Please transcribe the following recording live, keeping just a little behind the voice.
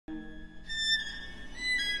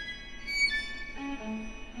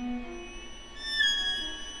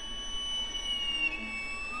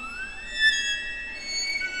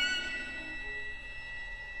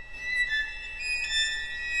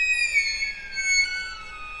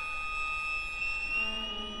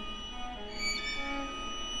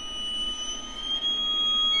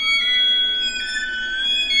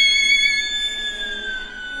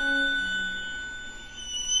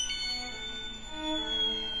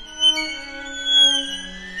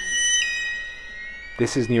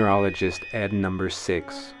This is neurologist Ed number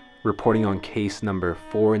 6, reporting on case number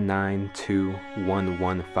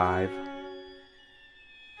 492115.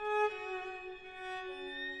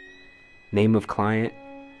 Name of client,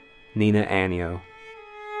 Nina Anyio.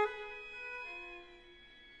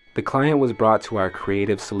 The client was brought to our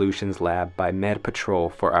Creative Solutions lab by Med Patrol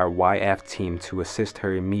for our YF team to assist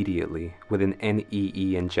her immediately with an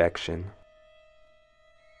NEE injection.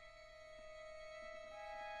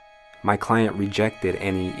 My client rejected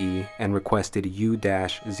NEE and requested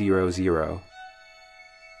U-00.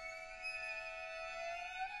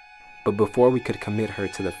 But before we could commit her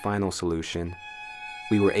to the final solution,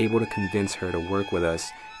 we were able to convince her to work with us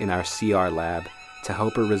in our CR lab to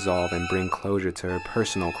help her resolve and bring closure to her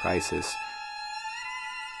personal crisis.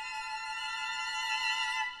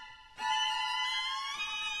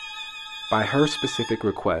 By her specific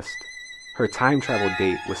request, her time travel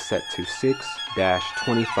date was set to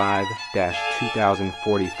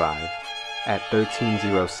 6-25-2045 at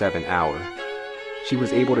 13:07 hour. She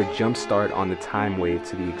was able to jumpstart on the time wave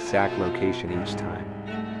to the exact location each time.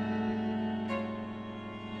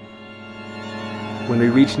 When we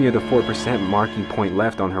reached near the 4% marking point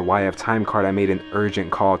left on her YF time card, I made an urgent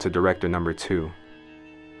call to director number 2.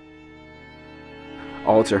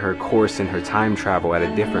 Alter her course in her time travel at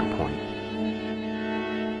a different point.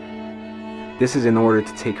 This is in order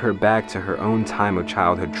to take her back to her own time of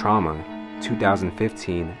childhood trauma,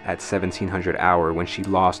 2015 at 1700 hour, when she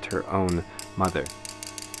lost her own mother.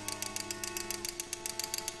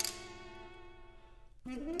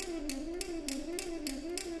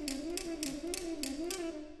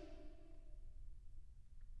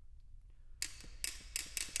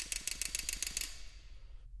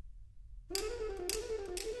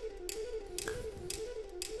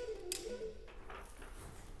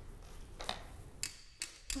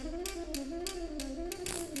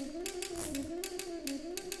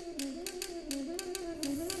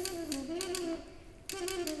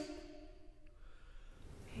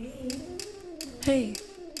 Hey,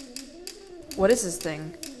 what is this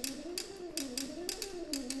thing?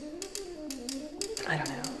 I don't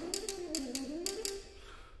know.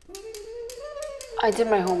 I did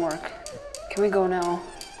my homework. Can we go now?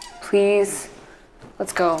 Please?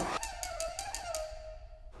 Let's go.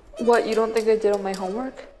 What, you don't think I did all my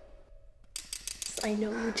homework? I know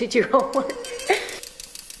you did your homework.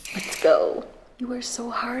 Let's go. You were so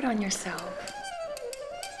hard on yourself.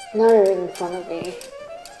 Now you're making fun of me.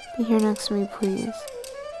 Be here next to me, please.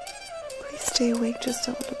 Please stay awake just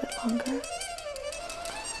a little bit longer.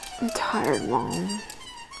 I'm tired, Mom.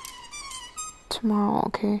 Tomorrow,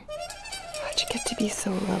 okay? How'd you get to be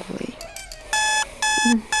so lovely?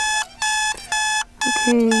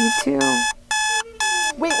 Okay, you too.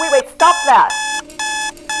 Wait, stop that!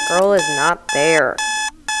 Girl is not there.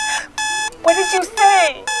 What did you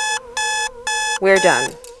say? We're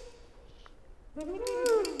done.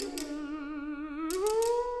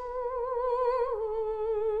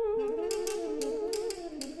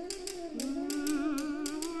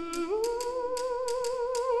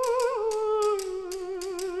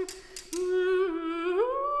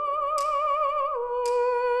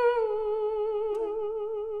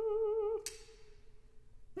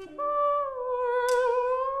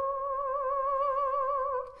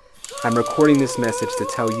 I'm recording this message to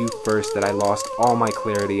tell you first that I lost all my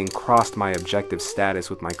clarity and crossed my objective status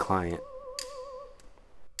with my client.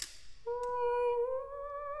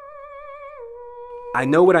 I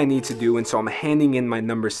know what I need to do, and so I'm handing in my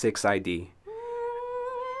number 6 ID.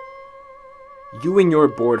 You and your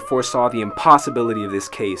board foresaw the impossibility of this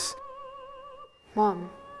case. Mom,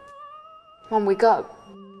 wake up.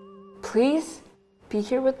 Please? Be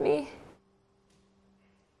here with me?